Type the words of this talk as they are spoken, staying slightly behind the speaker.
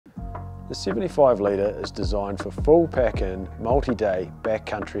The 75 litre is designed for full pack-in, multi-day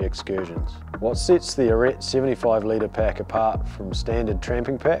backcountry excursions. What sets the Arete 75 litre pack apart from standard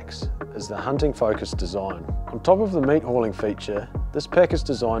tramping packs is the hunting-focused design. On top of the meat hauling feature, this pack is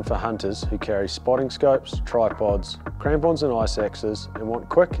designed for hunters who carry spotting scopes, tripods, crampons and ice axes and want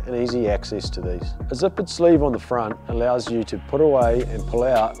quick and easy access to these. A zippered sleeve on the front allows you to put away and pull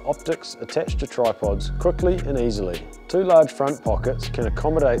out optics attached to tripods quickly and easily. Two large front pockets can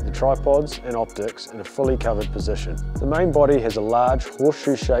accommodate the tripods and optics in a fully covered position. The main body has a large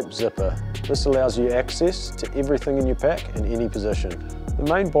horseshoe-shaped zipper. This allows you access to everything in your pack in any position. The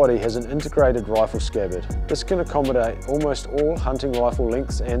main body has an integrated rifle scabbard. This can accommodate almost all hunting rifle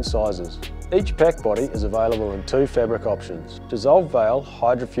lengths and sizes. Each pack body is available in two fabric options: Dissolved Veil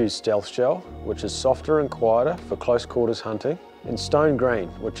Hydrofuse Stealth Shell, which is softer and quieter for close quarters hunting, and Stone Green,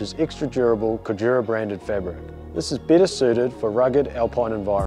 which is extra durable Cordura branded fabric. This is better suited for rugged alpine environments.